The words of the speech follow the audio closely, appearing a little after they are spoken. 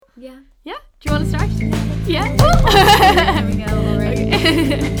Yeah. Yeah? Do you want to start? Yeah? There we go already.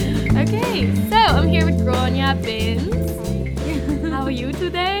 Okay, so I'm here with Grainne Binns. How are you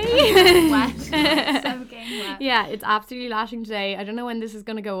today? Wet. Soaking wet. Yeah, it's absolutely lashing today. I don't know when this is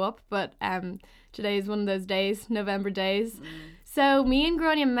going to go up, but today is one of those days, November days. So me and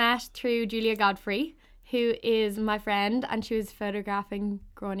Grainne met through Julia Godfrey, who is my friend, and she was photographing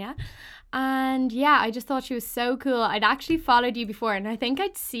Grainne. And yeah, I just thought she was so cool. I'd actually followed you before, and I think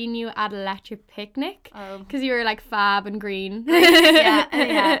I'd seen you at Electric Picnic because you were like fab and green.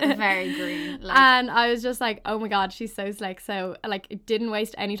 yeah, very green. Like, And I was just like, oh my god, she's so slick. So like, it didn't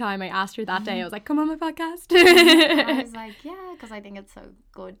waste any time. I asked her that day. I was like, come on my podcast. I was like, yeah, because I think it's so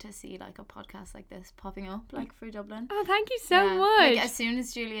good to see like a podcast like this popping up like for Dublin. Oh, thank you so Yeah. much. Like as soon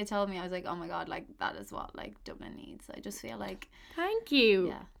as Julia told me, I was like, oh my god, like that is what like Dublin needs. I just feel like, Thank you.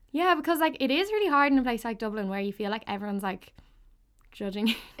 yeah. Yeah, because like it is really hard in a place like Dublin where you feel like everyone's like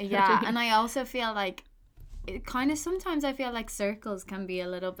judging. Yeah, and I also feel like it kind of sometimes I feel like circles can be a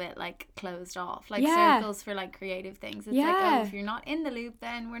little bit like closed off, like Yeah. circles for like creative things. It's Yeah. like, oh, if you're not in the loop,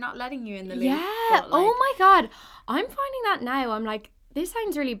 then we're not letting you in the loop. Yeah. But, like, Oh my god. I'm finding that now. I'm like, this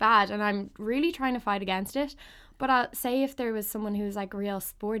sounds really bad and I'm really trying to fight against it. But I'll say if there was someone who's like real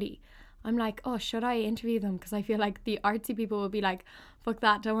sporty, I'm like, oh, should I interview them? Because I feel like the artsy people will be like, fuck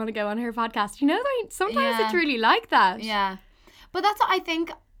that, don't want to go on her podcast. You know, sometimes Yeah. it's really like that. Yeah, but that's what I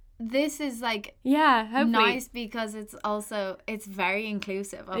think. This is like Yeah, hopefully. nice because it's very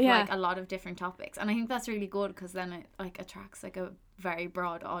inclusive of Yeah. like a lot of different topics, and I think that's really good because then it like attracts like a very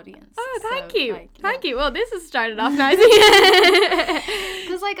broad audience. Oh, thank So, you. like, Thank you. Well, this has started off nicely.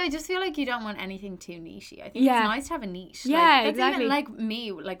 Because like I just feel like you don't want anything too nichey. I think Yeah. it's nice to have a niche. Yeah, like, that's exactly. Even like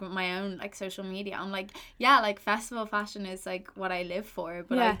me, like with my own like social media, I'm like, yeah, like festival fashion is like what I live for,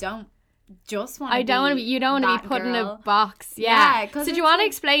 but Yeah. I don't just want. I don't want to be. You don't want to that be put in girl. a box. Yeah, Yeah. 'cause So do you it's want to like-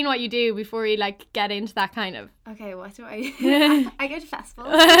 explain what you do before you like get into that kind of? Okay, what do I? I go to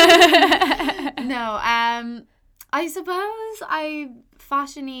festivals. No, I suppose I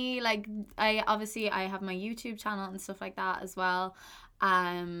fashion-y, like I have my YouTube channel and stuff like that as well.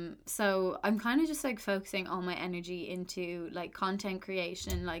 So I'm kind of just like focusing all my energy into like content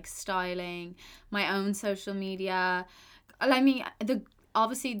creation, like styling, my own social media. I mean,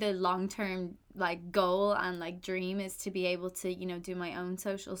 obviously the long-term like goal and like dream is to be able to, you know, do my own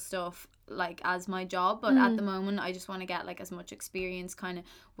social stuff like as my job, but at the moment I just want to get like as much experience kind of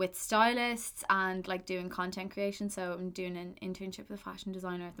with stylists and like doing content creation. So I'm doing an internship with a fashion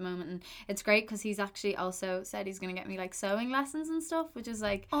designer at the moment, and it's great because he's actually also said he's going to get me like sewing lessons and stuff, which is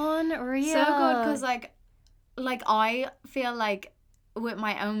like Unreal. so good because like I feel like with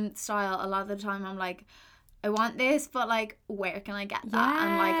my own style a lot of the time I'm like, I want this, but like where can I get that?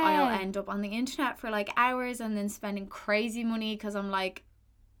 And like I'll Yeah. end up on the internet for like hours and then spending crazy money because I'm like,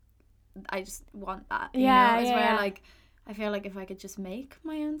 I just want that. You Yeah, know? Is yeah, where yeah. like I feel like if I could just make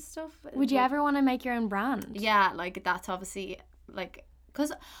my own stuff. Would you ever want to make your own brand? Yeah, like that's obviously like,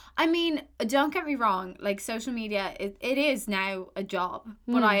 because I mean, don't get me wrong, like social media it is now a job,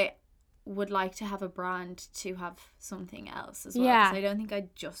 but I would like to have a brand to have something else as well. Yeah. 'Cause I don't think I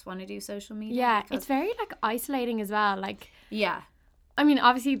just want to do social media. Yeah, because- it's very like isolating as well. Like, yeah. I mean,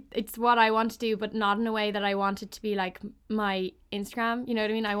 obviously it's what I want to do, but not in a way that I want it to be like my Instagram. You know what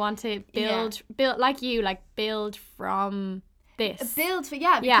I mean? I want to build like you, like build from this.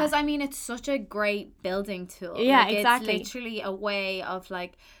 Because I mean it's such a great building tool. Yeah, like, exactly. It's literally a way of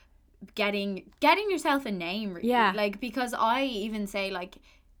like getting yourself a name, really. Yeah. Like, because I even say like,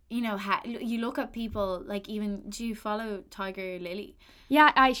 you know, you look at people like, even, do you follow Tiger Lily?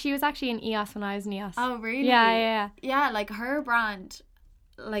 Yeah, she was actually in EOS when I was in EOS. Oh really? Yeah. Yeah, like her brand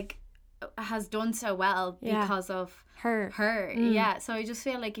like has done so well Yeah. because of Her. Yeah, so I just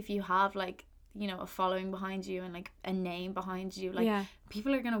feel like if you have like, you know, a following behind you and like a name behind you, like Yeah.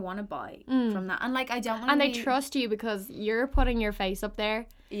 people are gonna want to buy from that, and like I don't want to And they trust you because you're putting your face up there.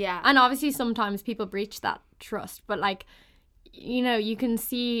 yeah And obviously sometimes people breach that trust, but like, you know, you can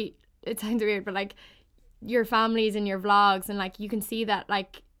see, it sounds weird, but like your families and your vlogs, and like you can see that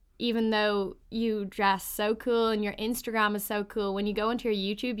like even though you dress so cool and your Instagram is so cool, when you go into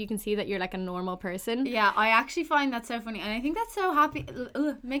your YouTube you can see that you're like a normal person. Yeah, I actually find that so funny, and I think that's so happy.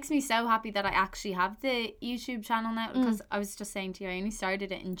 Makes me so happy that I actually have the YouTube channel now, because I was just saying to you, I only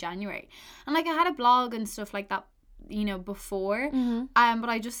started it in January, and like I had a blog and stuff like that, you know, before. But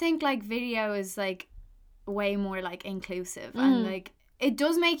I just think like video is like way more like inclusive, and like it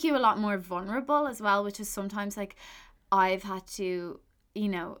does make you a lot more vulnerable as well, which is sometimes like I've had to, you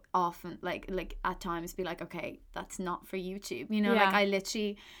know, often like at times be like, okay, that's not for YouTube, you know. Yeah. Like I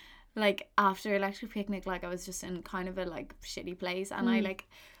literally, like after Electric Picnic, like I was just in kind of a like shitty place, and I like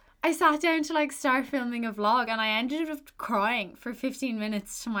I sat down to like start filming a vlog, and I ended up crying for 15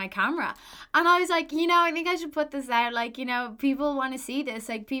 minutes to my camera. And I was like, you know, I think I should put this out. Like, you know, people want to see this.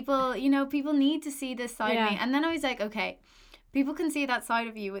 Like, people, you know, people need to see this side of me. And then I was like, okay, people can see that side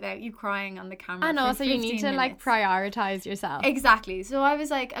of you without you crying on the camera. And also you need to minutes. like prioritize yourself. Exactly. So I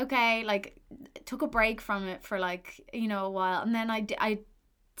was like, okay, like took a break from it for like, you know, a while. And then I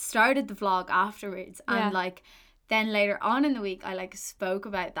started the vlog afterwards. And like, then later on in the week, I like spoke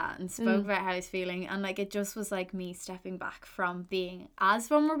about that and spoke about how I was feeling. And like, it just was like me stepping back from being as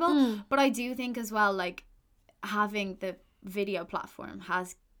vulnerable. But I do think as well, like having the video platform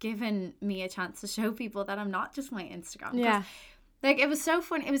has given me a chance to show people that I'm not just my Instagram. Yeah. Like, it was so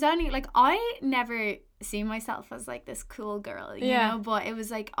fun. It was only like, I never see myself as like this cool girl, you know, but it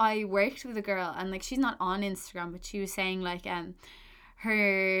was like, I worked with a girl, and like, she's not on Instagram, but she was saying like,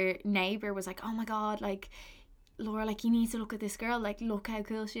 her neighbor was like, oh my God, like, Laura, like, you need to look at this girl, like, look how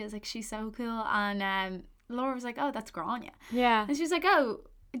cool she is, like, she's so cool. And Laura was like, oh, that's Grainne. Yeah. And she was like, oh,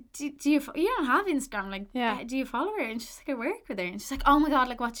 do you don't have Instagram, like, do you follow her? And she's like, I work with her. And she's like, oh my God,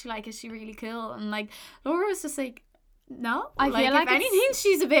 like, what's she like? Is she really cool? And like, Laura was just like, no, I feel like if anything,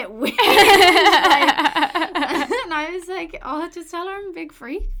 she's a bit weird. Like, and I was like, oh, just tell her I'm a big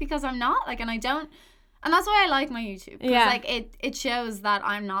freak, because I'm not, like, and I don't. And that's why I like my YouTube. Because, like, it shows that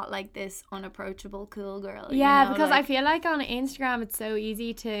I'm not, like, this unapproachable cool girl. Yeah, you know? because like, I feel like on Instagram, it's so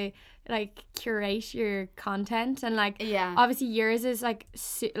easy to, like, curate your content. And, like, obviously yours is, like,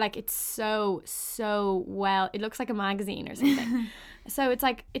 it's so well. It looks like a magazine or something. So it's,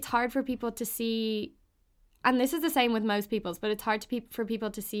 like, it's hard for people to see. And this is the same with most people's. But it's hard for people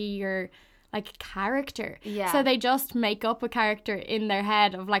to see your like character. Yeah. So they just make up a character in their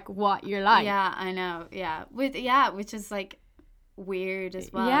head of like what you're like. Yeah, I know. Yeah. Which is like weird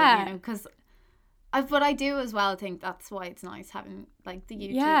as well. Yeah. You know, because but I do as well think that's why it's nice having like the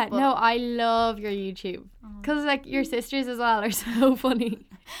YouTube. Yeah, no, I love your YouTube. Because like your sisters as well are so funny.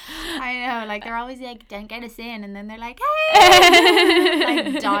 I know, like they're always like, don't get us in, and then they're like, hey,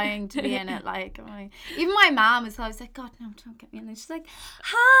 like dying to be in it. Like even my mom is always like, God, no, don't get me in. And she's like,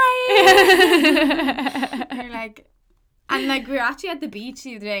 hi. They're like, and like we were actually at the beach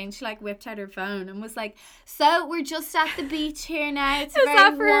the other day, and she like whipped out her phone and was like, so we're just at the beach here now. It's is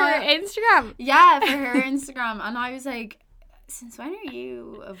that for her Instagram? Yeah, for her Instagram. And I was like, since when are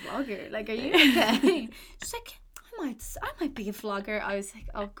you a vlogger? Like, are you okay? She's like, I might be a vlogger. I was like,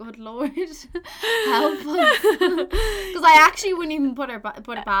 oh good Lord, help us, because I actually wouldn't even put it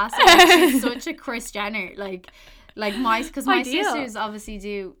past her. Like, she's such a Kris Jenner, like my sisters obviously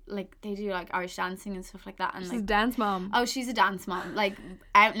do like Irish dancing and stuff like that, and she's like a dance mom. Oh, she's a dance mom, like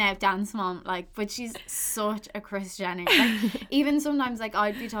out and out dance mom, like, but she's such a Kris Jenner. Like even sometimes like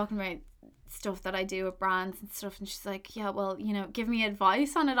I'd be talking about stuff that I do with brands and stuff, and she's like, yeah, well, you know, give me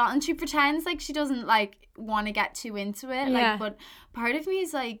advice on it all, and she pretends like she doesn't like want to get too into it, like, but part of me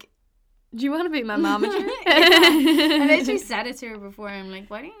is like, do you want to be my manager? I literally said it to her before. I'm like,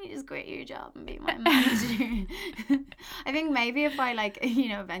 why don't you just quit your job and be my manager? I think maybe if I like, you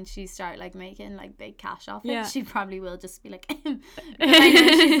know, eventually start like making like big cash off it, she probably will just be like, because I know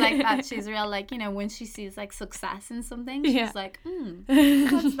she's like that. She's real, like, you know, when she sees like success in something, she's like,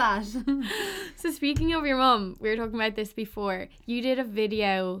 what's that? So speaking of your mum, we were talking about this before. You did a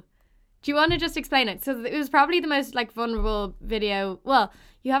video. Do you want to just explain it? So it was probably the most like vulnerable video. Well,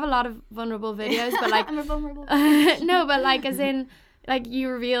 you have a lot of vulnerable videos, but like I'm a vulnerable. No, but like as in like you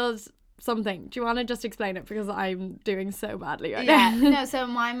revealed something. Do you want to just explain it, because I'm doing so badly right now? No. So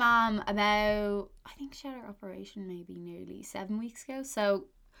my mom, about, I think she had her operation maybe nearly 7 weeks ago. So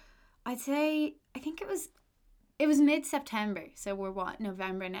I'd say, I think it was mid-September. So we're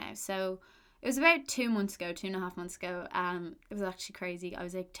November now. So it was about 2.5 months ago. It was actually crazy. I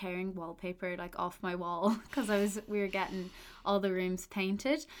was like tearing wallpaper like off my wall because we were getting all the rooms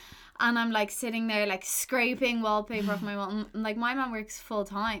painted, and I'm like sitting there like scraping wallpaper off my wall. And like my mom works full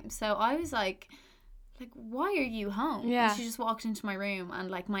time, so I was like, why are you home? Yeah. And she just walked into my room,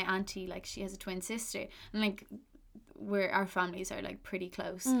 and like my auntie, like she has a twin sister, and like our families are like pretty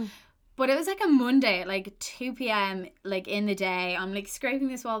close. But it was like a Monday at like 2 p.m. like in the day. I'm like scraping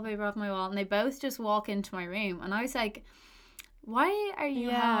this wallpaper off my wall, and they both just walk into my room, and I was like, why are you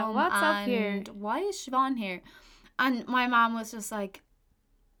home? What's up here? Why is Siobhan here? And my mom was just like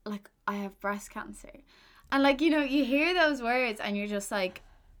I have breast cancer. And like, you know, you hear those words and you're just like,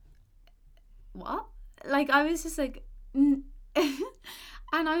 what? Like I was just like and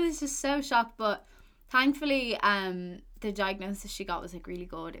I was just so shocked. But thankfully the diagnosis she got was like really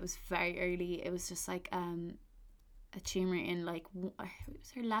good. It was very early. It was just like a tumor in like it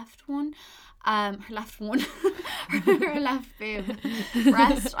was her left one, her left boob,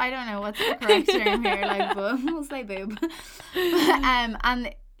 breast. I don't know what's the correct term here. Like, boob, we'll say boob.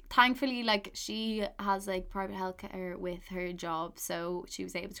 And thankfully, like, she has like private healthcare with her job, so she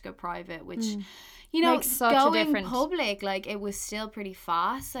was able to go private, which you know, makes such a going difference. public, like, it was still pretty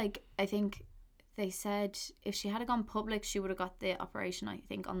fast. Like, I think they said if she had gone public, she would have got the operation, I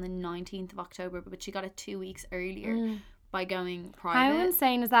think, on the 19th of October, but she got it 2 weeks earlier by going private. How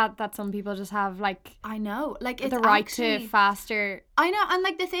insane is that some people just have, like, I know, like, it's the right actually, to faster. I know, and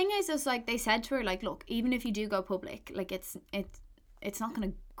like the thing is like they said to her, like, look, even if you do go public, like, it's not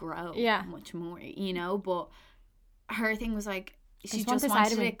gonna grow much more, you know. But her thing was like, she just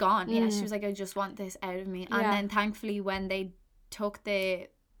wanted it gone. Yeah, she was like, I just want this out of me. And then thankfully when they took the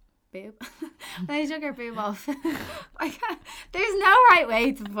boob when they took her boob off, there's no right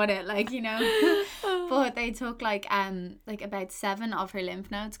way to put it, like, you know, but they took like about 7 of her lymph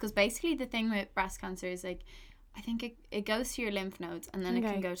nodes, because basically the thing with breast cancer is, like, I think it goes to your lymph nodes, and then it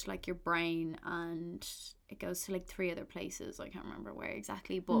can go to like your brain, and it goes to like 3 other places. I can't remember where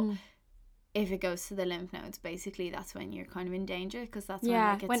exactly, but if it goes to the lymph nodes, basically that's when you're kind of in danger, because that's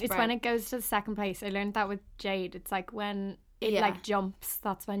when it's when it goes to the second place. I learned that with Jade. It's like when it like jumps,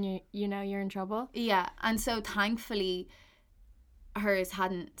 that's when you're in trouble. Yeah, and so thankfully hers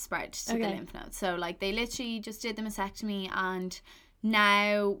hadn't spread to the lymph nodes. So like they literally just did the mastectomy, and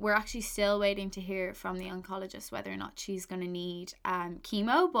now we're actually still waiting to hear from the oncologist whether or not she's going to need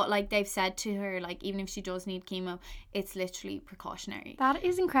chemo. But like they've said to her, like, even if she does need chemo, it's literally precautionary. That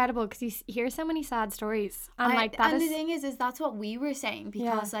is incredible, because you hear so many sad stories, and the thing is that's what we were saying,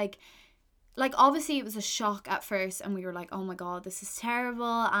 because like obviously it was a shock at first, and we were like, oh my god, this is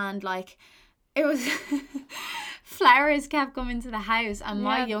terrible. And like it was flowers kept coming to the house, and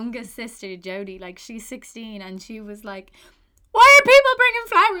my youngest sister Jodie, like, she's 16, and she was like, why are people bringing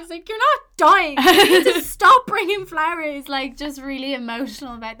flowers? Like, you're not dying. You need to stop bringing flowers. Like, just really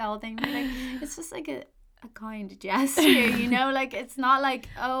emotional about the whole thing. But, like, it's just like a kind gesture, you know? Like, it's not like,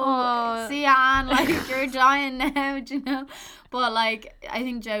 see ya, Anne, like, you're dying now, do you know? But, like, I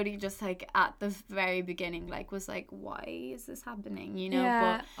think Jodie just, like, at the very beginning, like, was like, why is this happening, you know?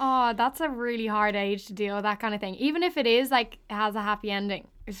 Yeah. But that's a really hard age to deal with that kind of thing. Even if it is, like, it has a happy ending.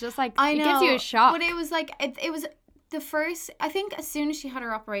 It's just, like, it gives you a shock. But it was, like, it was the first, I think as soon as she had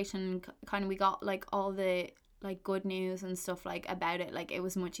her operation, kind of we got like all the like good news and stuff like about it, like it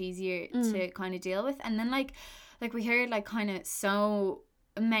was much easier to kind of deal with. And then like we heard like kind of so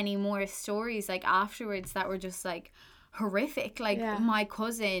many more stories like afterwards that were just like horrific. Like my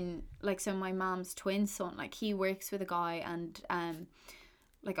cousin, like, so my mom's twin son, like he works with a guy, and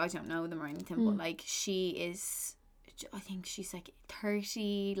like I don't know them or anything, but like she is, I think she's like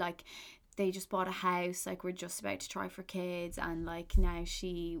 30, like they just bought a house, like we're just about to try for kids, and like now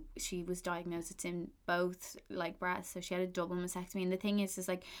she was diagnosed, it's in both like breasts, so she had a double mastectomy. And the thing is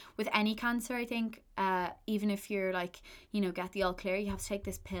like with any cancer, I think even if you're like, you know, get the all clear, you have to take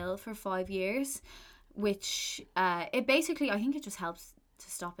this pill for 5 years, which it basically, I think it just helps to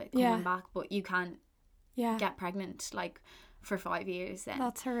stop it coming back, but you can't get pregnant like for 5 years then.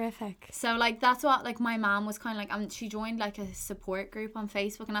 That's horrific. So like that's what like my mom was kind of like, she joined like a support group on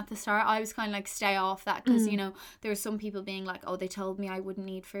Facebook, and at the start I was kind of like, stay off that, because you know there were some people being like, oh, they told me I wouldn't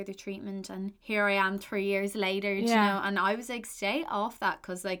need further treatment, and here I am 3 years later, you know. And I was like, stay off that,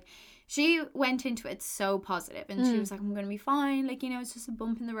 because like she went into it so positive, and she was like, I'm gonna be fine, like, you know, it's just a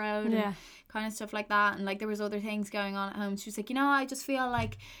bump in the road, and kind of stuff like that. And like there was other things going on at home. She was like, you know, I just feel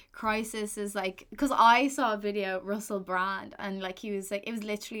like crisis is like, because I saw a video of Russell Brand, and like he was like, it was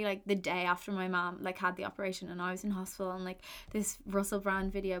literally like the day after my mom like had the operation, and I was in hospital, and like this Russell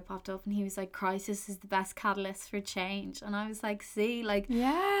Brand video popped up, and he was like, crisis is the best catalyst for change. And I was like, see, like, you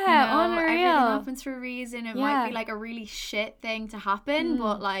know, unreal. Everything happens for a reason. It might be like a really shit thing to happen,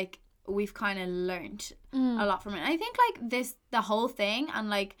 but like we've kind of learned a lot from it. And I think like the whole thing, and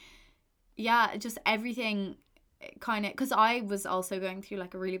like just everything kind of, because I was also going through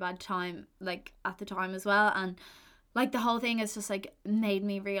like a really bad time like at the time as well, and like the whole thing has just like made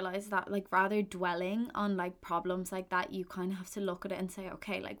me realize that like rather dwelling on like problems like that, you kind of have to look at it and say,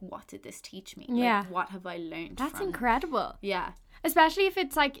 okay, like what did this teach me? Like what have I learned? That's from incredible. Especially if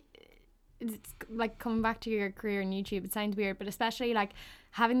it's like coming back to your career on YouTube, it sounds weird, but especially like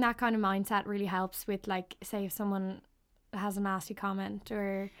having that kind of mindset really helps with like, say if someone has a nasty comment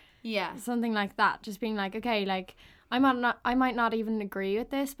or something like that, just being like, okay, like I might not even agree with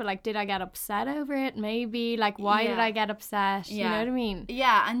this, but like, did I get upset over it? Maybe. Like, why did I get upset? You know what I mean?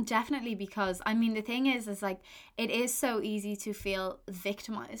 Yeah, and definitely because, I mean, the thing is like, it is so easy to feel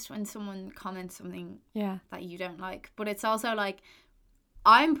victimized when someone comments something that you don't like. But it's also like,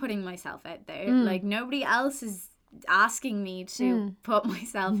 I'm putting myself out there. Like, nobody else is asking me to put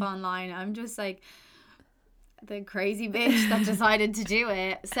myself online. I'm just like the crazy bitch that decided to do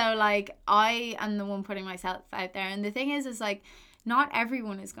it. So like, I am the one putting myself out there. And the thing is like, not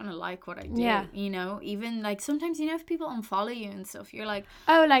everyone is gonna like what I do. You know, even like sometimes, you know, if people unfollow you and stuff, you're like,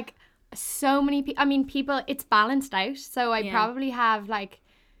 oh, like so many people. I mean, people, it's balanced out. So I probably have like,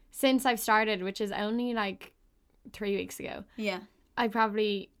 since I've started, which is only like 3 weeks ago, I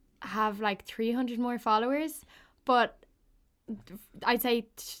probably have like 300 more followers, but I'd say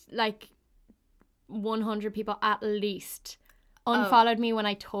like 100 people at least unfollowed me when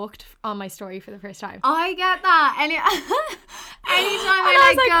I talked on my story for the first time. I get that. Anytime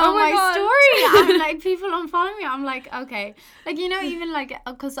I like go on my story, I'm like, people unfollow me. I'm like, okay. Like, you know, even like,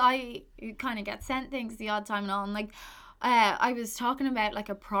 because I kind of get sent things the odd time and all. And like, I was talking about like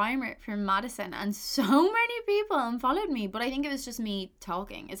a primer from Madison, and so many people unfollowed me, but I think it was just me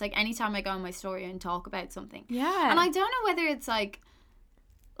talking. It's like anytime I go on my story and talk about something. Yeah. And I don't know whether it's like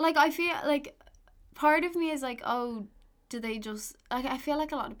I feel like part of me is like, oh, do they just, like, I feel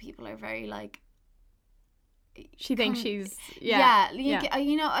like a lot of people are very like, she thinks she's you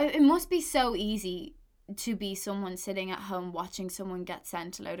know, it must be so easy to be someone sitting at home watching someone get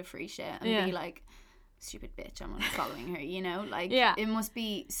sent a load of free shit and be like, stupid bitch, I'm unfollowing her, you know, like, it must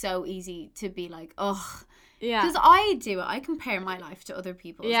be so easy to be like, ugh. Because I do it. I compare my life to other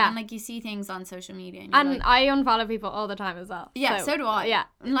people's. And like, you see things on social media. And like, I unfollow people all the time as well. Yeah, so do I. Yeah.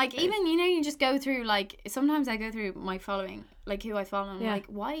 And like, even, you know, you just go through, like, sometimes I go through my following, like who I follow, and I'm like,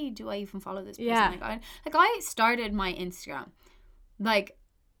 why do I even follow this person? Like I started my Instagram, like,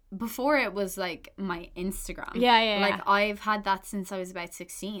 before it was like my Instagram. Like, I've had that since I was about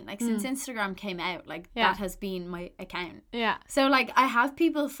 16. Like, since Instagram came out, like, that has been my account. So like, I have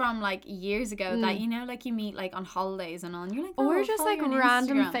people from like years ago that, you know, like, you meet like on holidays and all, and you're like, or just like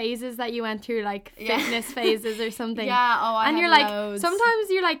random Instagram phases that you went through, like fitness phases or something. And you're like, loads. Sometimes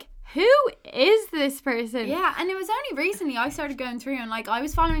you're like, who is this person? Yeah, and it was only recently I started going through, and like, I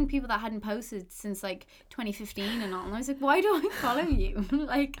was following people that hadn't posted since like 2015 and all, and I was like, why do I follow you?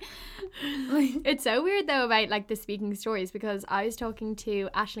 like it's so weird though about like the speaking stories, because I was talking to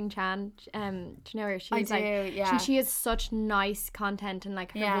Aisling Chan, do you know her? She has such nice content, and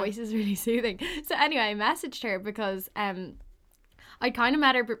like her voice is really soothing. So anyway, I messaged her because I kind of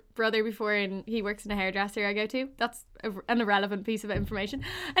met her brother before, and he works in a hairdresser I go to. That's an irrelevant piece of information.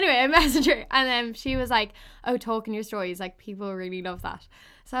 Anyway, I messaged her, and then she was like, oh, talking your stories, like, people really love that.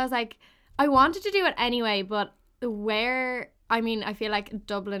 So I was like, I wanted to do it anyway, but I feel like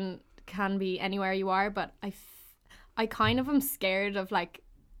Dublin can be anywhere you are, but I kind of am scared of like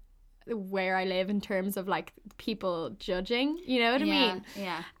where I live in terms of like people judging, you know what I mean?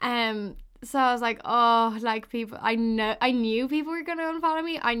 Yeah. So I was like, oh, like, people, I knew people were going to unfollow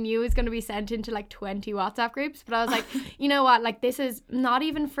me. I knew it was going to be sent into like 20 WhatsApp groups. But I was like, you know what? Like, this is not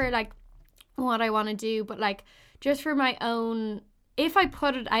even for like what I want to do, but like just for my own, if I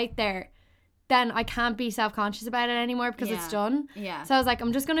put it out there, then I can't be self-conscious about it anymore because it's done. Yeah. So I was like,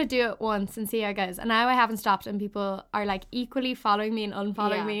 I'm just going to do it once and see how it goes. And now I haven't stopped, and people are like equally following me and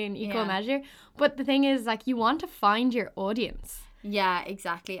unfollowing me in equal measure. But the thing is, like, you want to find your audience. Yeah,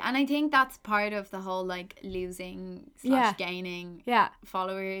 exactly. And I think that's part of the whole like losing / gaining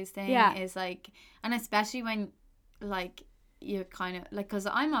followers thing is like, and especially when like you're kind of like, because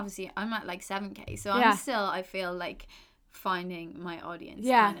I'm at like 7k, so I'm still, I feel like, finding my audience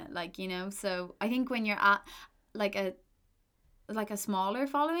kind of like, you know. So I think when you're at like a smaller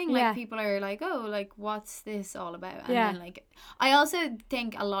following, like, people are like, oh, like, what's this all about? And then like, I also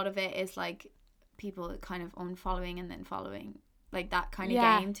think a lot of it is like people kind of unfollowing and then following, like that kind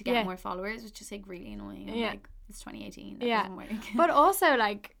of game to get more followers, which is like really annoying. And, like, it's 2018, that doesn't work. But also,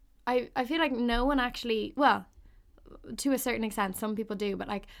 like, I feel like no one actually, well, to a certain extent some people do, but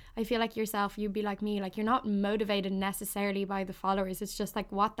like, I feel like yourself, you'd be like me, like, you're not motivated necessarily by the followers. It's just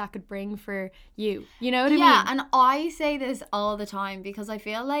like what that could bring for you, you know what I mean? Yeah, and I say this all the time because I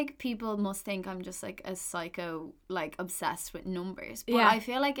feel like people must think I'm just like a psycho, like obsessed with numbers, but I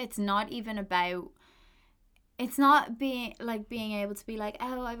feel like it's not even about, it's not being able to be like,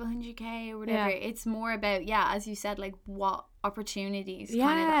 oh, I have 100k or whatever. It's more about, as you said, like, what opportunities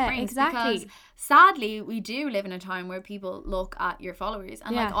kind of that brings. Exactly. Because sadly, we do live in a time where people look at your followers,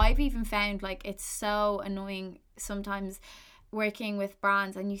 and like, I've even found like it's so annoying sometimes working with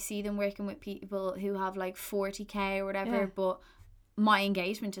brands and you see them working with people who have like 40k or whatever, but my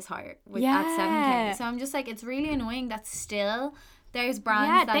engagement is higher at 7k. So I'm just like, it's really annoying that still there's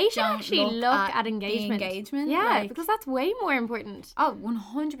brands that they should don't actually look at engagement. Yeah, like, because that's way more important. Oh,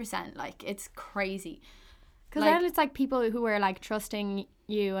 100%. Like, it's crazy. Because then it's like people who are like trusting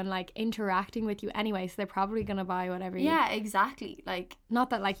you and like interacting with you anyway, so they're probably gonna buy whatever you... Yeah, exactly. Like, not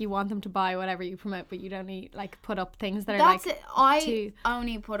that like you want them to buy whatever you promote, but you don't need like put up things that are that's like... it. I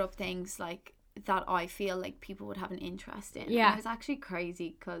only put up things like that I feel like people would have an interest in. Yeah. And it was actually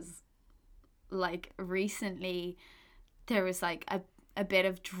crazy because like recently there was like a bit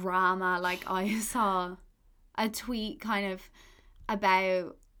of drama. Like, I saw a tweet kind of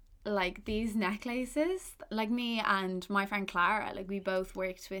about like these necklaces. Like, me and my friend Clara, like we both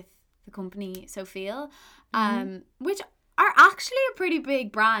worked with the company Sophia, which are actually a pretty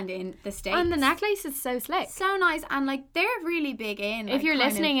big brand in the States. And the necklace is so slick. So nice. And like, they're really big in... If you're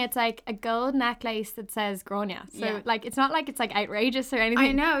listening, it's like a gold necklace that says Grainne. So like, it's not like it's like outrageous or anything.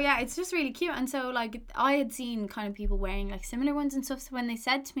 I know, yeah. It's just really cute. And so like, I had seen kind of people wearing like similar ones and stuff. So when they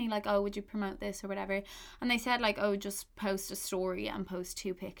said to me like, oh, would you promote this or whatever? And they said like, oh, just post a story and post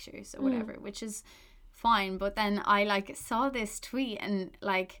 2 pictures or whatever, which is fine. But then I like saw this tweet and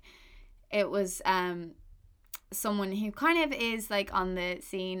like, it was... someone who kind of is like on the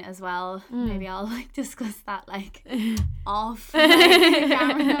scene as well. Maybe I'll like discuss that like off like,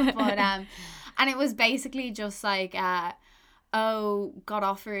 camera, but and it was basically just like got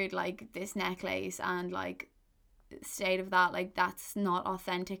offered like this necklace and like state of that, like that's not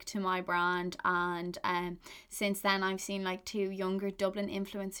authentic to my brand. And since then I've seen like 2 younger Dublin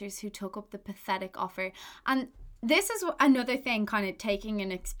influencers who took up the pathetic offer. And this is another thing, kind of taking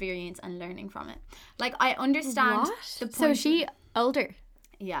an experience and learning from it. Like, I understand the point. So she older?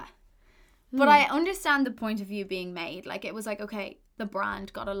 Yeah. But I understand the point of view being made. Like, it was like, okay, the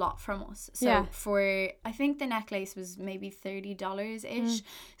brand got a lot from us. So for, I think the necklace was maybe $30-ish.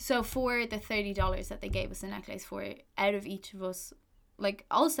 So for the $30 that they gave us the necklace for, out of each of us, like,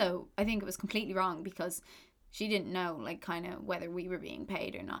 also, I think it was completely wrong because... she didn't know, like, kind of whether we were being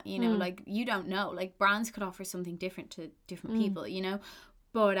paid or not, you know, like, you don't know. Like, brands could offer something different to different people, you know.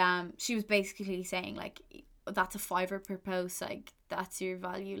 But she was basically saying, like, that's a $5 per post, like, that's your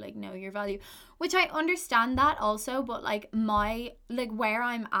value, like, know your value. Which I understand that also, but, like, where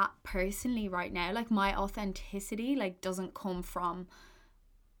I'm at personally right now, like, my authenticity, like, doesn't come from...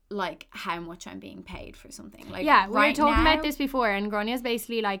 like how much I'm being paid for something. Like, yeah, we right were talking now, about this before, and Grainne is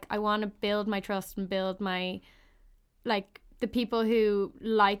basically like, I want to build my trust and build my like the people who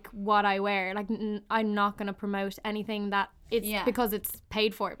like what I wear. Like I'm not going to promote anything that it's because it's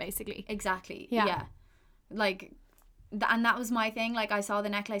paid for, basically. Exactly. Yeah. Like, and that was my thing. Like, I saw the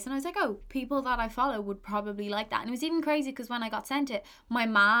necklace and I was like, oh, people that I follow would probably like that. And it was even crazy because when I got sent it, my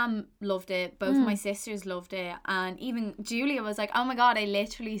mom loved it, both my sisters loved it, and even Julia was like, oh my god, I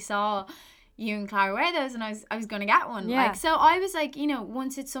literally saw you and Clara wear those and I was gonna get one. Like, so I was like, you know,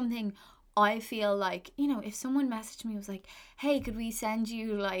 once it's something I feel like, you know, if someone messaged me and was like, hey, could we send you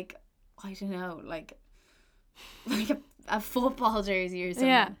like, I don't know, like a football jersey or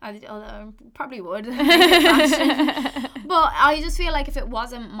something. I probably would. But I just feel like if it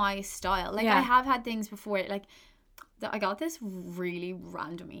wasn't my style, like I have had things before, like I got this really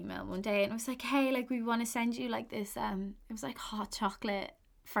random email one day and it was like, hey, like we want to send you like this it was like hot chocolate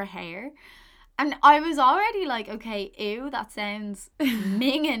for hair. And I was already like, okay, ew, that sounds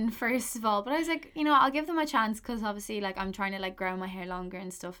minging, first of all. But I was like, you know, I'll give them a chance because obviously, like, I'm trying to, like, grow my hair longer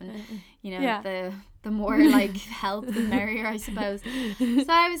and stuff. And, you know, the more, like, help, the merrier, I suppose. So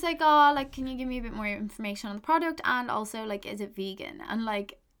I was like, oh, like, can you give me a bit more information on the product? And also, like, is it vegan? And,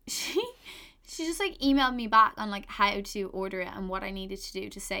 like, she just like emailed me back on like how to order it and what I needed to do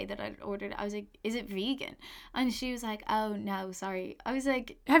to say that I'd ordered it. I was like, is it vegan? And she was like, oh no, sorry. I was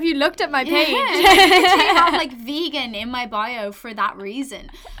like, have you looked at my page? I have like vegan in my bio for that reason.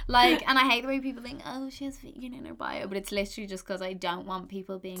 Like, and I hate the way people think, oh, she has vegan in her bio, but it's literally just because I don't want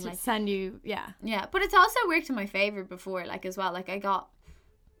people being to like, send you, yeah, but it's also worked in my favor before, like, as well. Like, I got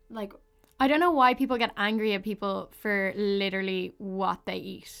like, I don't know why people get angry at people for literally what they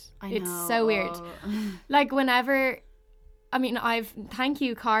eat. It's so weird. Like, whenever, I mean, thank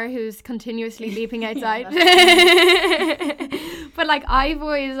you, Car, who's continuously leaping outside. But like, I've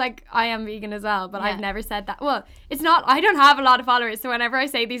always, like, I am vegan as well, but I've never said that. Well, it's not, I don't have a lot of followers, so whenever I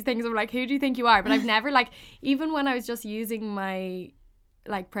say these things, I'm like, who do you think you are? But I've never, like, even when I was just using my,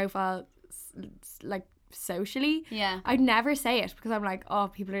 like, profile, like, socially, I'd never say it because I'm like, oh,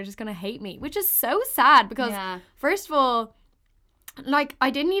 people are just gonna hate me, which is so sad because first of all, like,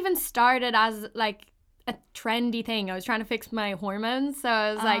 I didn't even start it as like a trendy thing. I was trying to fix my hormones. So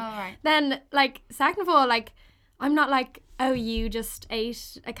I was like, right. then like, second of all, like, I'm not like, oh, you just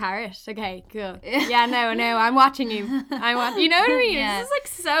ate a carrot. Okay, cool. Yeah, no, I'm watching you. You know what I mean? Yeah. This is like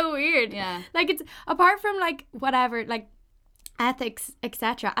so weird. Yeah. Like, it's apart from like whatever, like ethics,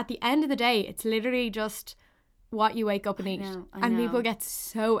 etc. At the end of the day, it's literally just what you wake up and eat. I and know. people get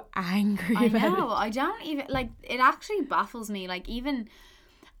so angry I about know. I don't even, like, it actually baffles me. Like, even,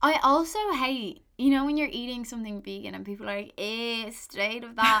 I also hate, you know, when you're eating something vegan and people are like, straight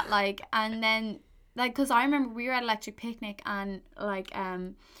of that, like, and then, like, because I remember we were at Electric Picnic and, like,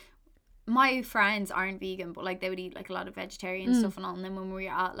 my friends aren't vegan, but, like, they would eat, like, a lot of vegetarian stuff and all. And then when we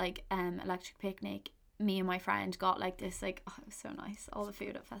were at, like, Electric Picnic, me and my friend got, like, this, like, oh, it was so nice. All the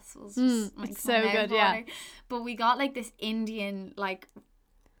food at festivals just makes it's so good, yeah. But we got, like, this Indian, like,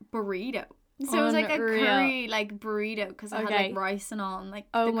 burrito. So it was like a Unreal. curry like burrito because it had Okay. like rice and all and like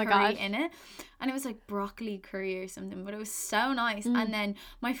Oh the my curry God. in it, and it was like broccoli curry or something, but it was so nice. And then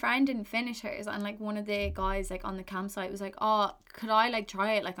my friend didn't finish hers, and like one of the guys like on the campsite was like, oh, could I like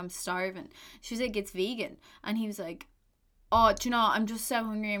try it, like I'm starving. She was like, it's vegan, and he was like, oh, do you know, I'm just so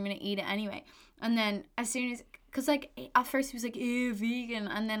hungry, I'm gonna eat it anyway. And then as soon as, because like at first he was like, ew, vegan,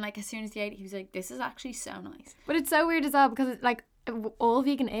 and then like as soon as he ate it, he was like, this is actually so nice. But it's so weird as well because it's like all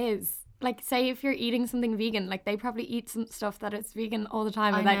vegan is. Like, say if you're eating something vegan, like they probably eat some stuff that it's vegan all the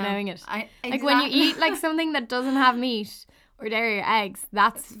time without knowing it. Like when you eat like something that doesn't have meat or dairy or eggs,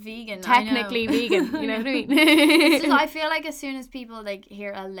 that's vegan. technically vegan. You know what I mean? It's just, I feel like as soon as people like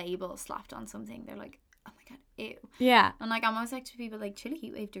hear a label slapped on something, they're like, oh my god, ew. Yeah. And like I'm always like to people like, chili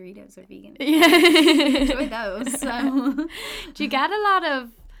heat wave Doritos are vegan. Yeah. Enjoy those. So Do you get a lot of,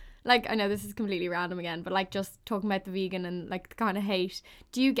 like, I know this is completely random again, but like just talking about the vegan and like the kind of hate,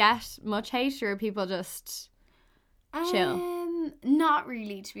 do you get much hate or are people just chill? Not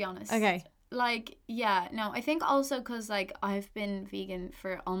really, to be honest. Okay. Like, yeah, no, I think also because like I've been vegan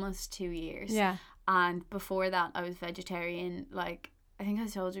for almost 2 years. Yeah. And before that I was vegetarian. Like, I think I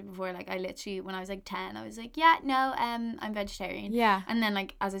told you before, like I literally, when I was like 10, I was like, yeah, no, I'm vegetarian. Yeah. And then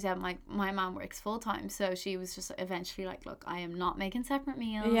like, as I said, my mom works full time, so she was just eventually like, look, I am not making separate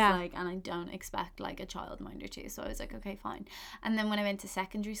meals, Yeah. like, and I don't expect like a childminder to. So I was like, okay, fine. And then when I went to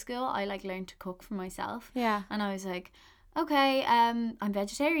secondary school, I like learned to cook for myself. Yeah. And I was like, okay, I'm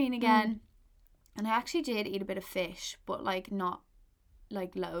vegetarian again. And I actually did eat a bit of fish, but like not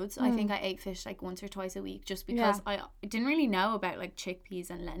like loads. I think I ate fish like once or twice a week just because I didn't really know about like chickpeas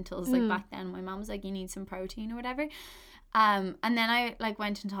and lentils like back then. My mom was like, you need some protein or whatever. And then I like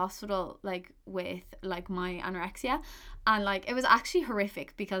went into hospital like with like my anorexia, and like it was actually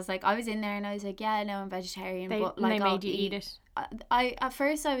horrific because like I was in there and I was like, yeah, no, I'm vegetarian, but like they I'll made you eat it. I at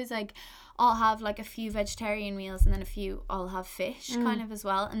first I was like, I'll have like a few vegetarian meals and then a few I'll have fish kind of as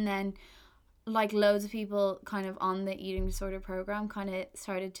well. And then like loads of people kind of on the eating disorder program kind of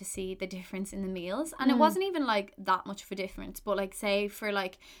started to see the difference in the meals, and it wasn't even like that much of a difference, but like say for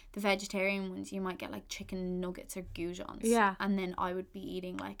like the vegetarian ones you might get like chicken nuggets or goujons, and then I would be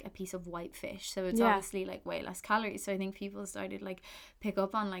eating like a piece of white fish, so it's obviously like way less calories. So I think people started like pick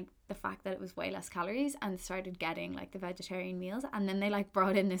up on like the fact that it was way less calories and started getting like the vegetarian meals. And then they like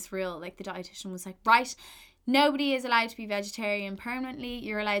brought in this rule, like the dietitian was like, right, nobody is allowed to be vegetarian permanently.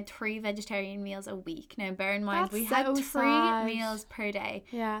 You're allowed 3 vegetarian meals a week. Now, bear in mind, we had 3 meals per day.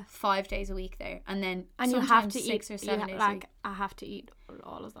 Yeah. 5 days a week there. And then you have to 6 eat, or 7 days a like, week. I have to eat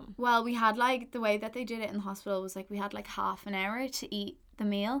all of them. Well, we had like, the way that they did it in the hospital was like, we had like half an hour to eat the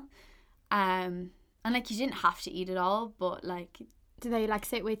meal. And like, you didn't have to eat it all, but like... Do they like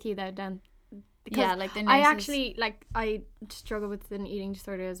sit with you though, then? Because yeah, like the nurses... I actually, like, I struggle with an eating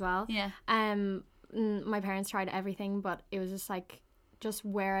disorder as well. Yeah. My parents tried everything, but it was just like, just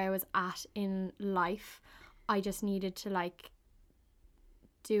where I was at in life, I just needed to like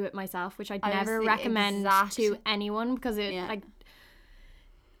do it myself, which I'd never recommend to anyone, because it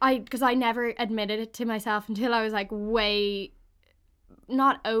like because I never admitted it to myself until I was like way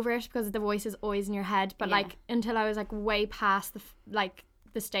not over it, because the voice is always in your head, but like until I was like way past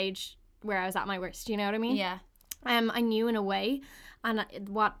the stage where I was at my worst, you know what I mean? Yeah. I knew in a way, and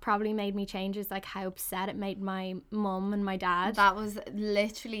what probably made me change is like how upset it made my mum and my dad. That was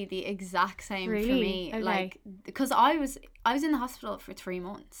literally the exact same for me. Okay. Like, because I was in the hospital for 3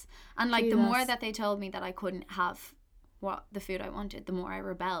 months, and like Jesus. the more that they told me that I couldn't have the food I wanted, the more I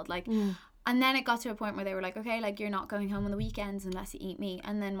rebelled. Like, and then it got to a point where they were like, okay, like you're not going home on the weekends unless you eat meat.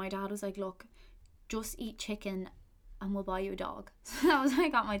 And then my dad was like, look, just eat chicken and we'll buy you a dog. So that was when I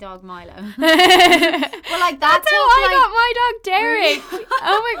got my dog Milo. Well, like that's how I got my dog Derek.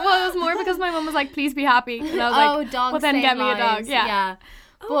 Oh my, well, it was more because my mum was like, please be happy, and I was like, dogs well then save get me lives. a dog. Yeah.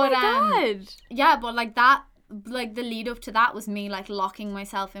 Oh my God. Yeah, but like that, like the lead up to that was me like locking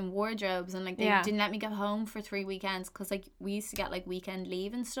myself in wardrobes, and like they didn't let me go home for 3 weekends because like we used to get like weekend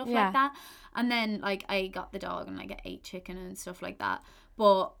leave and stuff like that. And then like I got the dog and like I ate chicken and stuff like that.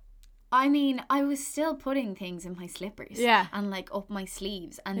 But I mean, I was still putting things in my slippers and like up my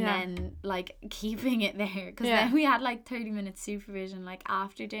sleeves, and then like keeping it there, because then we had like 30 minutes supervision like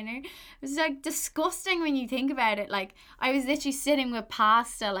after dinner. It was like disgusting when you think about it. Like I was literally sitting with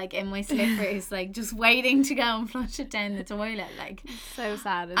pasta like in my slippers, like just waiting to go and flush it down the toilet. Like so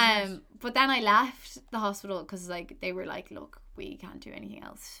sad, isn't it? But then I left the hospital because like they were like, look, we can't do anything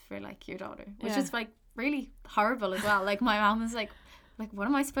else for like your daughter, which is like really horrible as well. Like my mom was like, what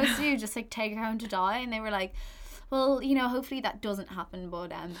am I supposed to do? Just like take her home to die? And they were like, well, you know, hopefully that doesn't happen.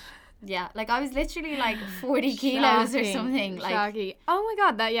 But yeah, like I was literally like 40 kilos or something. Like, shocking. Oh my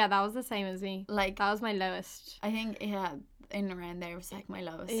God, that was the same as me. Like that was my lowest. I think in and around there was like my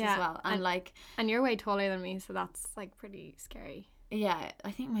lowest as well. And you're way taller than me, so that's like pretty scary. Yeah,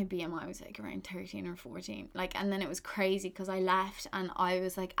 I think my BMI was like around 13 or 14. Like, and then it was crazy because I left and I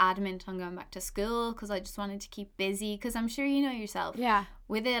was like adamant on going back to school because I just wanted to keep busy. Because I'm sure you know yourself. Yeah.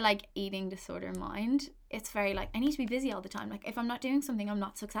 With a like eating disorder mind, it's very like I need to be busy all the time. Like if I'm not doing something, I'm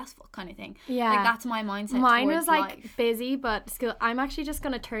not successful, kind of thing. Yeah. Like that's my mindset. Mine was like life. Busy, but school. I'm actually just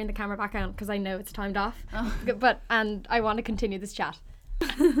gonna turn the camera back on because I know it's timed off. And I want to continue this chat.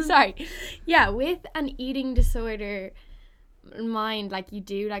 Sorry. Yeah, with an eating disorder mind, like you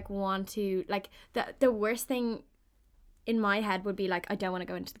do like want to like the worst thing in my head would be like I don't want to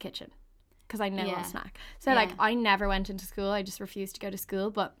go into the kitchen because I know I'll snack. So like I never went into school. I just refused to go to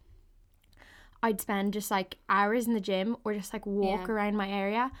school, but I'd spend just like hours in the gym or just like walk around my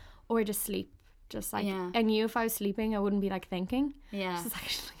area or just sleep. Just like I knew if I was sleeping I wouldn't be like thinking. Yeah. It's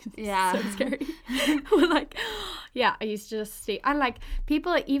actually so scary. But like I used to just sleep. And like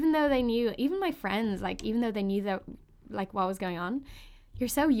people, even though they knew, even my friends, like even though they knew that like what was going on, you're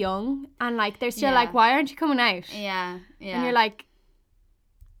so young and like they're still like, why aren't you coming out? And you're like,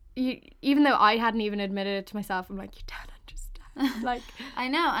 even though I hadn't even admitted it to myself, I'm like, you don't understand. Like I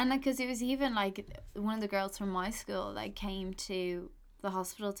know. And like because it was even like one of the girls from my school like came to the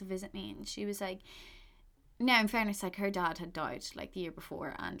hospital to visit me, and she was like, now in fairness, like her dad had died like the year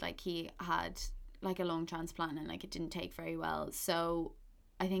before, and like he had like a lung transplant and like it didn't take very well, so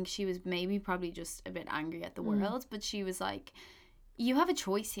I think she was probably just a bit angry at the world, but she was like, you have a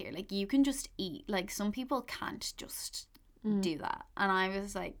choice here. Like, you can just eat. Like, some people can't just do that. And I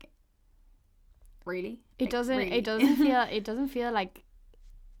was like, really? It doesn't feel like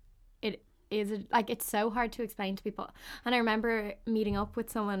it is, like, it's so hard to explain to people. And I remember meeting up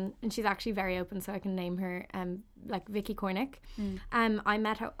with someone, and she's actually very open, so I can name her, like Vicky Cornick. I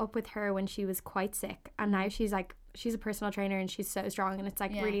met up with her when she was quite sick, and now she's a personal trainer and she's so strong, and it's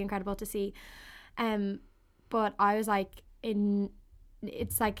like really incredible to see. But I was like,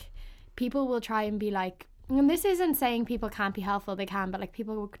 it's like people will try and be like, and this isn't saying people can't be helpful, they can, but like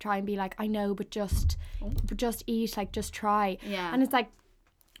people will try and be like, I know, but just eat, like just try. And it's like,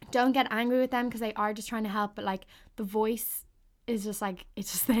 don't get angry with them because they are just trying to help, but like the voice is just like,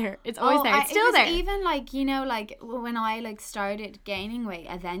 it's just there, it's always there, it's still there. Even like, you know, like when I like started gaining weight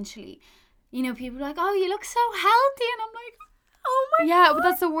eventually, you know, people are like, oh, you look so healthy, and I'm like, oh my god. But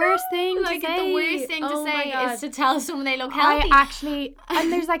that's the worst thing to say. Like, the worst thing to say is to tell someone they look healthy.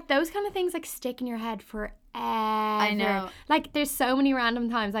 And there's like those kind of things like stick in your head forever. I know. Like there's so many random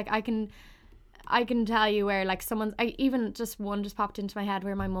times, like I can tell you where like even just one just popped into my head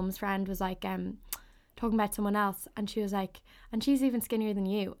where my mum's friend was like talking about someone else, and she was like, and she's even skinnier than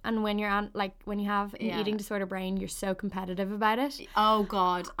you, and when you're on, like when you have an eating disorder brain, you're so competitive about it. Oh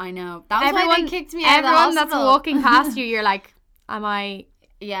god, I know. That was why they kicked me out of the hospital. Everyone that's walking past you, you're like, am I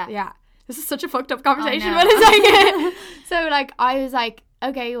this is such a fucked up conversation, but it's like so like I was like,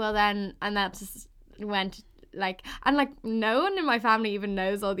 okay, well then, and that just went like, and like no one in my family even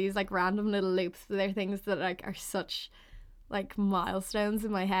knows all these like random little loops. They're things that like are such like milestones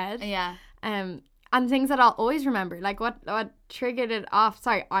in my head. And things that I'll always remember, like what triggered it off.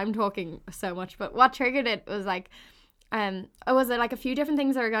 Sorry, I'm talking so much, but what triggered it was like, it was like a few different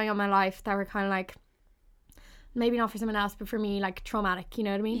things that were going on in my life that were kind of like, maybe not for someone else, but for me, like traumatic, you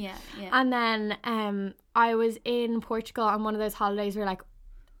know what I mean? Yeah. And then I was in Portugal on one of those holidays where like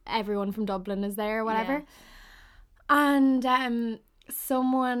everyone from Dublin is there or whatever. And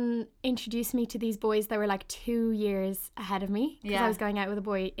someone introduced me to these boys that were like 2 years ahead of me, because I was going out with a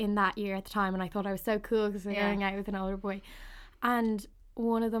boy in that year at the time, and I thought I was so cool because I was going out with an older boy. And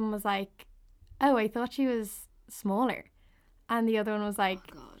one of them was like, oh, I thought she was smaller. And the other one was like,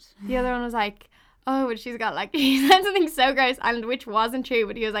 oh, but she's got like, he said something so gross, and which wasn't true,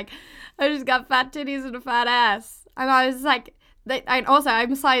 but he was like, I just got fat titties and a fat ass. And I was like,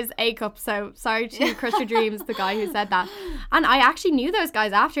 I'm a size A cup, so sorry to crush your dreams, the guy who said that. And I actually knew those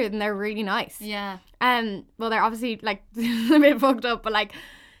guys after, and they're really nice. Yeah. Well, they're obviously like a bit fucked up, but like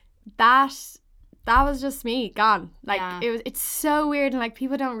that was just me gone. Like it's so weird, and like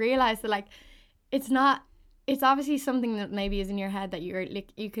people don't realize that like it's obviously something that maybe is in your head that you're like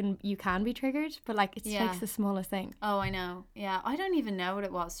you can be triggered, but like it takes the smallest thing. Oh, I know. Yeah, I don't even know what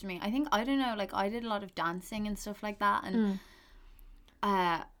it was for me. I think, I don't know, like I did a lot of dancing and stuff like that, and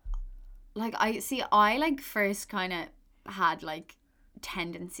like I like first kind of had like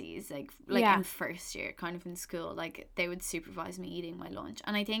tendencies like in first year, kind of in school, like they would supervise me eating my lunch,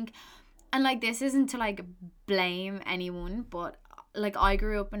 and I think, and like this isn't to like blame anyone, but like I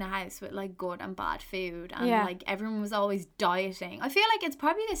grew up in a house with like good and bad food, and like everyone was always dieting. I feel like it's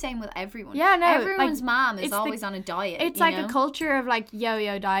probably the same with everyone. Yeah, no, everyone's like, mom is always on a diet. It's like a culture of like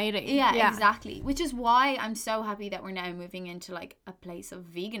yo-yo dieting. Yeah, exactly. Which is why I'm so happy that we're now moving into like a place of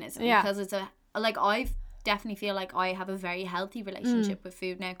veganism, because it's I've definitely feel like I have a very healthy relationship with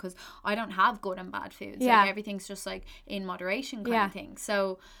food now, because I don't have good and bad foods. Like everything's just like in moderation kind of thing.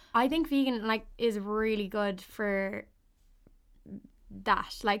 So I think vegan like is really good for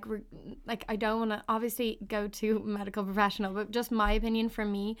that. Like I don't want to obviously go to medical professional, but just my opinion, for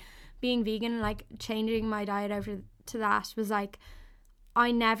me being vegan, like changing my diet over to that was like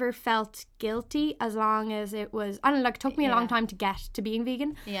I never felt guilty as long as it was, and like took me a long time to get to being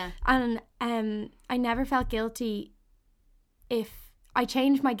vegan. Yeah. And I never felt guilty if I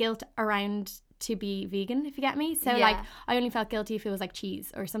changed my guilt around to be vegan, if you get me. So like I only felt guilty if it was like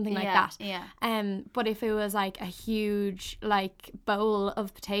cheese or something like that. Yeah. But if it was like a huge like bowl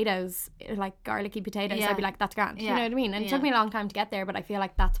of potatoes, like garlicky potatoes, I'd be like, that's grand. You know what I mean? And it took me a long time to get there, but I feel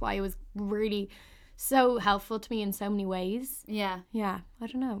like that's why it was really so helpful to me in so many ways. Yeah. I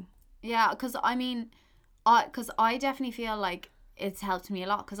don't know. Yeah, because I mean, because I definitely feel like it's helped me a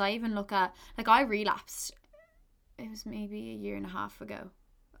lot, because I even look at, like I relapsed, it was maybe a year and a half ago.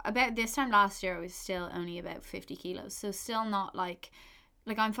 About this time last year I was still only about 50 kilos, so still not like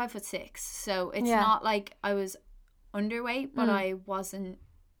I'm 5'6", so it's not like I was underweight, but I wasn't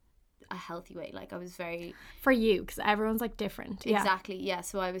a healthy weight. Like I was very, for you, because everyone's like different. Exactly. Yeah,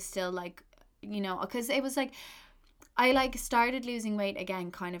 so I was still like, you know, because it was like I like started losing weight again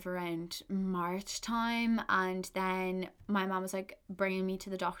kind of around March time, and then my mom was like bringing me to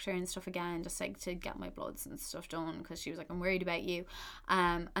the doctor and stuff again, just like to get my bloods and stuff done, because she was like, I'm worried about you.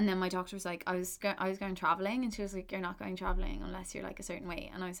 And then my doctor was like, I was going traveling, and she was like, you're not going traveling unless you're like a certain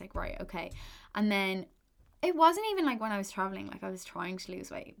weight. And I was like, right, okay. And then it wasn't even like when I was traveling, like I was trying to lose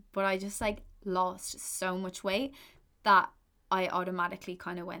weight, but I just like lost so much weight that I automatically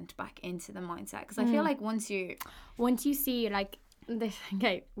kind of went back into the mindset, because I feel like once you see like this,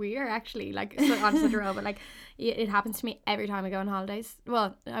 okay, we are actually like on such a roll, but like it happens to me every time I go on holidays.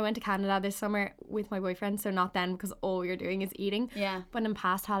 Well, I went to Canada this summer with my boyfriend, so not then, because all you're doing is eating. Yeah. But in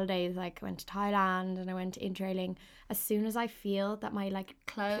past holidays, like I went to Thailand and I went to interrailing. As soon as I feel that my like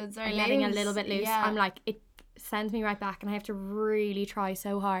clothes are getting a little bit loose, I'm like, it sends me right back, and I have to really try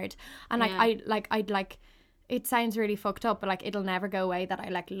so hard. And like I'd like. It sounds really fucked up, but like it'll never go away that I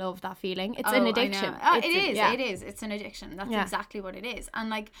like love that feeling. It's an addiction. It is. It's an addiction. That's exactly what it is. And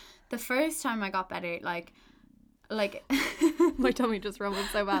like the first time I got better, like my tummy just rumbled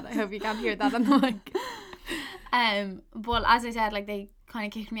so bad. I hope you can't hear that on the mic. But as I said, like they kind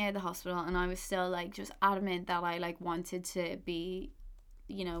of kicked me out of the hospital, and I was still like just adamant that I like wanted to be,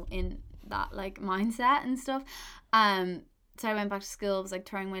 you know, in that like mindset and stuff. So I went back to school, was like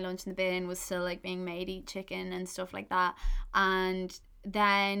throwing my lunch in the bin, was still like being made eat chicken and stuff like that. And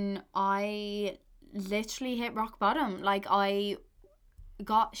then I literally hit rock bottom. Like I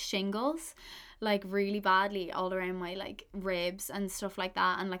got shingles like really badly all around my like ribs and stuff like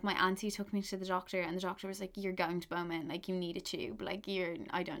that. And like my auntie took me to the doctor, and the doctor was like, you're going to Bowman, like you need a tube, like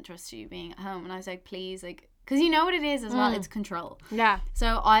I don't trust you being at home. And I was like, please, like, because you know what it is as well, it's control. Yeah.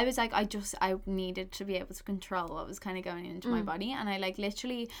 So I was like, I needed to be able to control what was kind of going into my body. And I like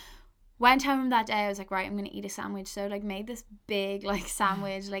literally went home that day. I was like, right, I'm going to eat a sandwich. So like made this big like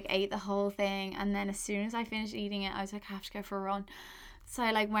sandwich, like ate the whole thing. And then as soon as I finished eating it, I was like, I have to go for a run. So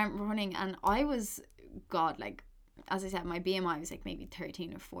I like went running, and I was, God, like, as I said, my BMI was like maybe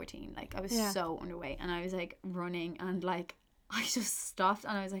 13 or 14. Like I was so underweight, and I was like running, and like I just stopped,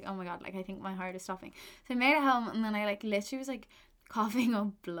 and I was like, oh my God, like I think my heart is stopping. So I made it home, and then I like literally was like coughing up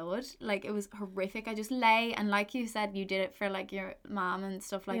blood. Like, it was horrific. I just lay, and like you said, you did it for like your mom and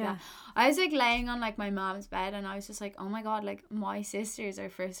stuff like that. I was like laying on like my mom's bed, and I was just like, oh my god, like my sisters are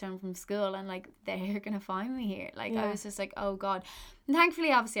first home from school, and like they're gonna find me here. Like, I was just like, oh god. And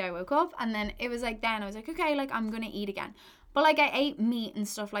thankfully, obviously, I woke up, and then it was like, then I was like, okay, like I'm gonna eat again. But like, I ate meat and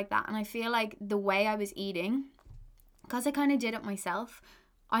stuff like that, and I feel like the way I was eating, because I kind of did it myself,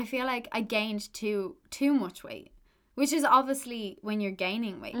 I feel like I gained too much weight. Which is obviously, when you're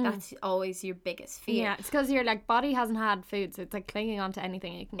gaining weight, that's always your biggest fear. Yeah, it's because your like body hasn't had food, so it's like clinging on to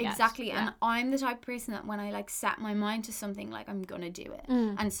anything you can get. Exactly, and I'm the type of person that when I like set my mind to something, like I'm gonna do it.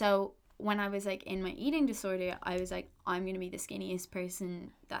 And so when I was like in my eating disorder, I was like, I'm gonna be the skinniest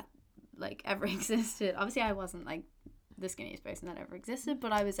person that like ever existed. Obviously, I wasn't like the skinniest person that ever existed,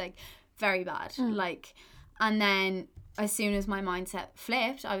 but I was like very bad. Like, and then as soon as my mindset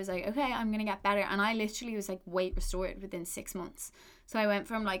flipped, I was like, okay, I'm gonna get better. And I literally was like weight restored within 6 months. So I went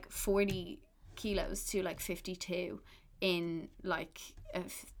from like 40 kilos to like 52 in like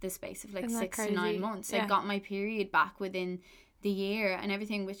the space of like 6 to 9 months. I got my period back within the year and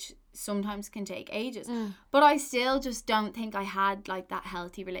everything, which sometimes can take ages. But I still just don't think I had like that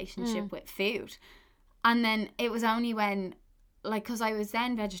healthy relationship with food. And then it was only when, like, because I was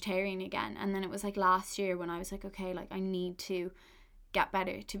then vegetarian again, and then it was like last year when I was like, okay, like I need to get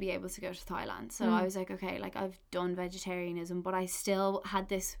better to be able to go to Thailand. So I was like, okay, like I've done vegetarianism, but I still had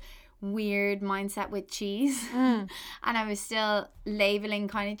this weird mindset with cheese and I was still labeling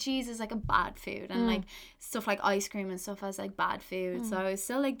kind of cheese as like a bad food and like stuff like ice cream and stuff as like bad food. So I was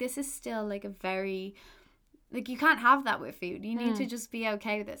still like, this is still like a very, like, you can't have that with food. You need to just be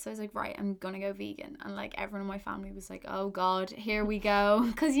okay with it. So I was like, right, I'm gonna go vegan. And like everyone in my family was like, oh god, here we go.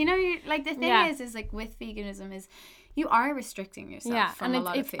 Because you know, you like the thing is like with veganism is you are restricting yourself from a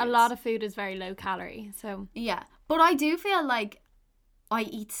lot of foods. A lot of food is very low calorie. So yeah, but I do feel like I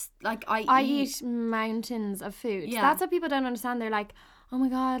eat mountains of food. Yeah. That's what people don't understand. They're like, oh my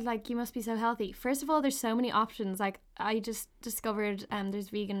god, like you must be so healthy. First of all, there's so many options. Like I just discovered there's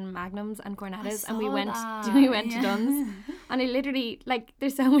vegan magnums and cornettos, and we went to Dunn's, and I literally like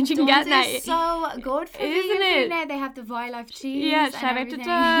there's so much you can get now. It's so good for vegan food now. They have the Violife cheese. Yeah, shout out to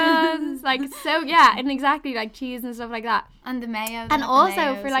Dunn's. Like so, yeah, and exactly like cheese and stuff like that, and the mayo. And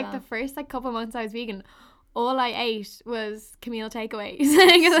also for like the first like couple of months I was vegan, all I ate was Camille takeaways.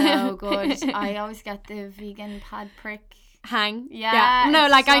 So good. I always get the vegan pad prick. Hang. Yeah. No,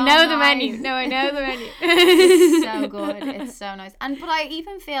 like so I know the menu. No, I know the menu. It's so good. It's so nice. But I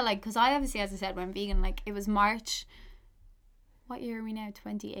even feel like, because I obviously, as I said, went vegan, like it was March, what year are we now?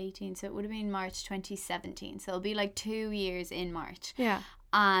 2018. So it would have been March 2017. So it'll be like 2 years in March. Yeah.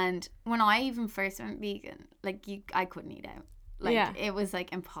 And when I even first went vegan, like I couldn't eat out. Like it was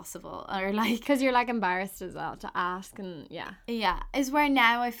like impossible, or like because you're like embarrassed as well to ask, and is where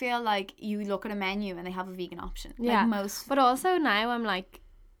now I feel like you look at a menu and they have a vegan option. Like most, but also now I'm like,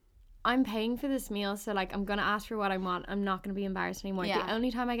 I'm paying for this meal, so like I'm gonna ask for what I want. I'm not gonna be embarrassed anymore. The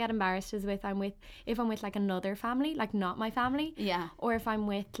only time I get embarrassed is if I'm with like another family, like not my family, or if I'm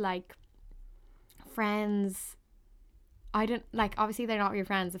with like friends. I don't like, obviously they're not your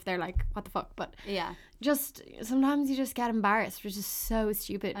friends if they're like, what the fuck, but just sometimes you just get embarrassed, which is so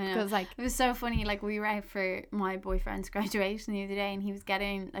stupid. Because like it was so funny, like we were out for my boyfriend's graduation the other day and he was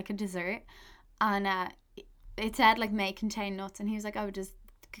getting like a dessert and it said like may contain nuts, and he was like, oh,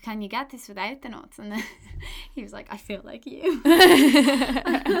 can you get this without the nuts? And then he was like, I feel like you,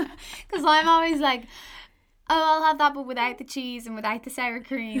 because I'm always like, oh, I'll have that, but without the cheese and without the sour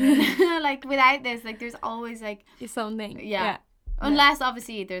cream. Like, without this, like, there's always, like... something. Yeah. Unless,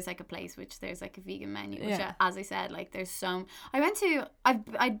 obviously, there's, like, a place which there's, like, a vegan menu, which, as I said, like, there's some...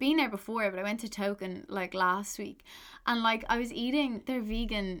 I'd been there before, but I went to Token, like, last week. And, like, I was eating their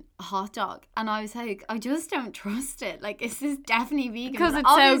vegan hot dog. And I was like, I just don't trust it. Like, is this definitely vegan? Because it's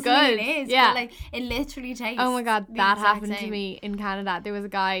so good. It is. Yeah. But, like, it literally tastes... Oh, my God. That happened to me in Canada. There was a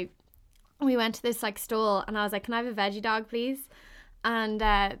guy... We went to this like stall and I was like, can I have a veggie dog please? And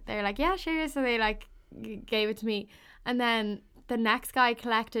they're like, yeah, sure. So they like gave it to me, and then the next guy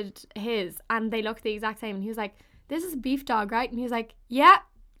collected his and they looked the exact same, and he was like, this is a beef dog, right? And he was like, yeah.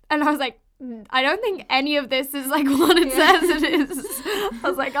 And I was like, I don't think any of this is like what it says it is. I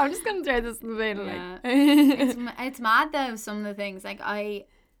was like, I'm just gonna throw this in the bin. Like. It's mad though, some of the things like I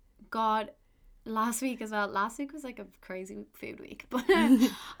got last week as well. Last week was like a crazy food week, but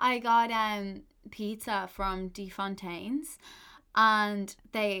I got pizza from De Fontaine's, and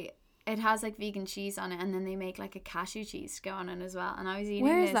it has like vegan cheese on it, and then they make like a cashew cheese to go on it as well. And I was eating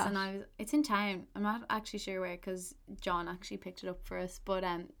where this, is that? and it's in town. I'm not actually sure where, because John actually picked it up for us. But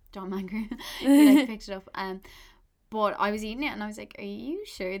John Manger, he like picked it up. But I was eating it and I was like, are you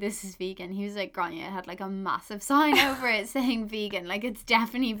sure this is vegan? He was like, Grainne, it had like a massive sign over it saying vegan. Like, it's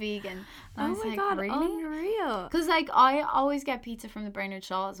definitely vegan. And I was like, God, really? unreal. Because like I always get pizza from the Brainerd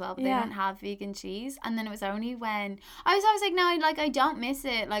Shaw as well, but they Yeah. don't have vegan cheese. And then it was only when I was like, no, like I don't miss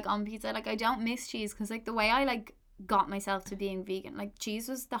it like on pizza. Like I don't miss cheese because like the way I like got myself to being vegan, like cheese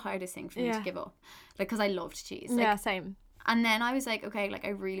was the hardest thing for me to give up. Like, because I loved cheese. Like, Yeah, same. And then I was like, okay, like I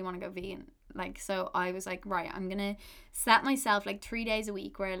really want to go vegan. Like, so I was like, right, I'm gonna set myself like 3 days a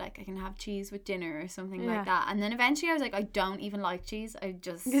week where like I can have cheese with dinner or something like that. And then eventually I was like, I don't even like cheese. I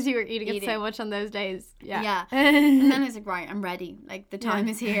just Because you were eating it so much on those days. Yeah. And then I was like, right, I'm ready. Like, the time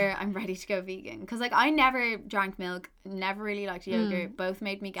is here. I'm ready to go vegan. Because like I never drank milk, never really liked yogurt. Both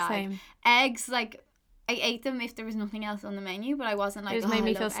made me gag. Same. Eggs, like I ate them if there was nothing else on the menu, but I wasn't like, it just made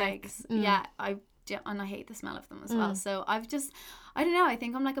me feel eggs. sick. Yeah, and I hate the smell of them as well. So I've just, I don't know, I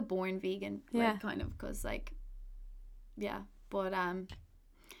think I'm like a born vegan, like, kind of, because like, but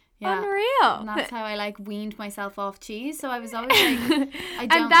unreal. And that's how I like weaned myself off cheese. So I was always like, I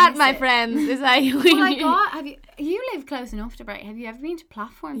don't and that, miss my it. friends, is how you wean. Well, I got, you live close enough to Bright. Have you ever been to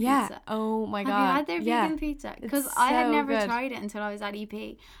Platform Pizza? Oh my God. Have you had their vegan pizza? Because It's I had so never good. tried it until I was at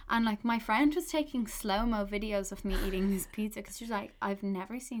EP. And like my friend was taking slow-mo videos of me eating this pizza because she was like, I've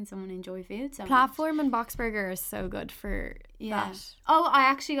never seen someone enjoy food so much. Platform and Box Burger are so good for that. Oh, I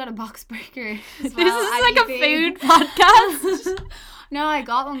actually got a box burger as well. This is at like EP. a food podcast. No, I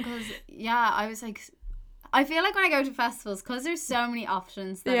got one because, I was like, I feel like when I go to festivals, because there's so many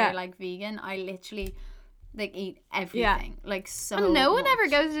options that are like vegan, I literally like eat everything. Like, so And no one much. ever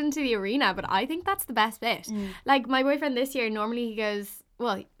goes into the arena, but I think that's the best bit. Like, my boyfriend this year, normally he goes,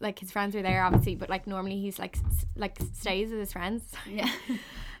 well, like his friends are there obviously, but like normally he's like stays with his friends. Yeah.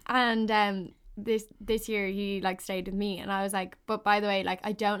 And this year he like stayed with me, and I was like, but by the way, like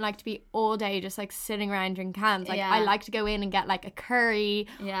I don't like to be all day just like sitting around drinking cans. Like I like to go in and get like a curry,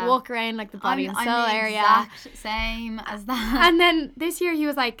 walk around like the body and soul I'm the area. exact same as that. And then this year he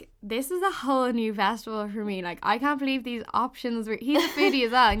was like, this is a whole new festival for me. Like I can't believe these options were. He's a foodie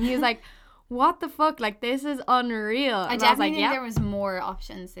as well, and he was like, what the fuck? Like this is unreal. I And definitely was like, think there was more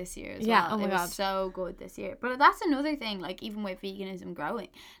options this year as well. Oh my it God. was so good this year. But that's another thing, like even with veganism growing,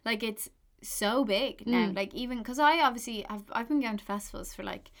 like it's so big now. Like even because I've been going to festivals for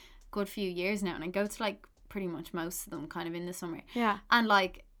like a good few years now, and I go to like pretty much most of them kind of in the summer. Yeah. And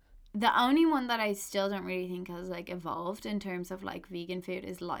like the only one that I still don't really think has like evolved in terms of like vegan food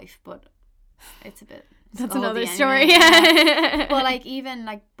is Life, but it's a bit. That's scoldy another anyway. story. But like even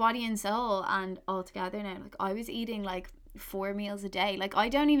like Body and Soul and All Together now, like I was eating like 4 meals a day. Like I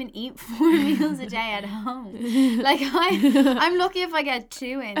don't even eat 4 meals a day at home. Like I'm lucky if I get 2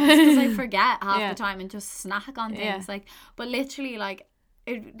 in, because I forget half the time and just snack on things. Like, but literally like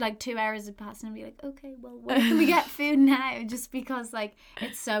it, like 2 hours would pass and I'd be like, okay, well, where can we get food now? Just because like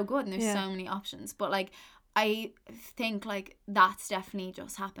it's so good and there's so many options. But like I think like that's definitely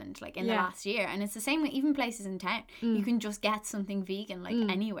just happened like in the last year, and it's the same with even places in town. You can just get something vegan like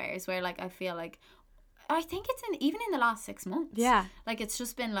anywhere. Is where like I feel like I think it's even in the last 6 months. Yeah, like it's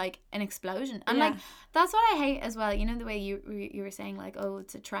just been like an explosion, and like that's what I hate as well. You know the way you were saying like, oh,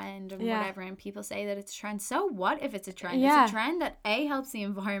 it's a trend and whatever, and people say that it's a trend. So what if it's a trend? It's a trend that A, helps the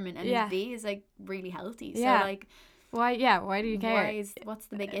environment, and B, is like really healthy. So like. Why do you care? What's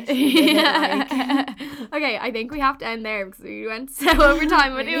the big issue with it, like? Okay, I think we have to end there because we went so over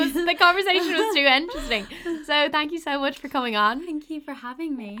time, but the conversation was too interesting. So thank you so much for coming on. Thank you for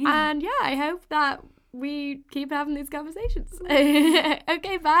having me. And I hope that we keep having these conversations.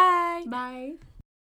 Okay, bye. Bye.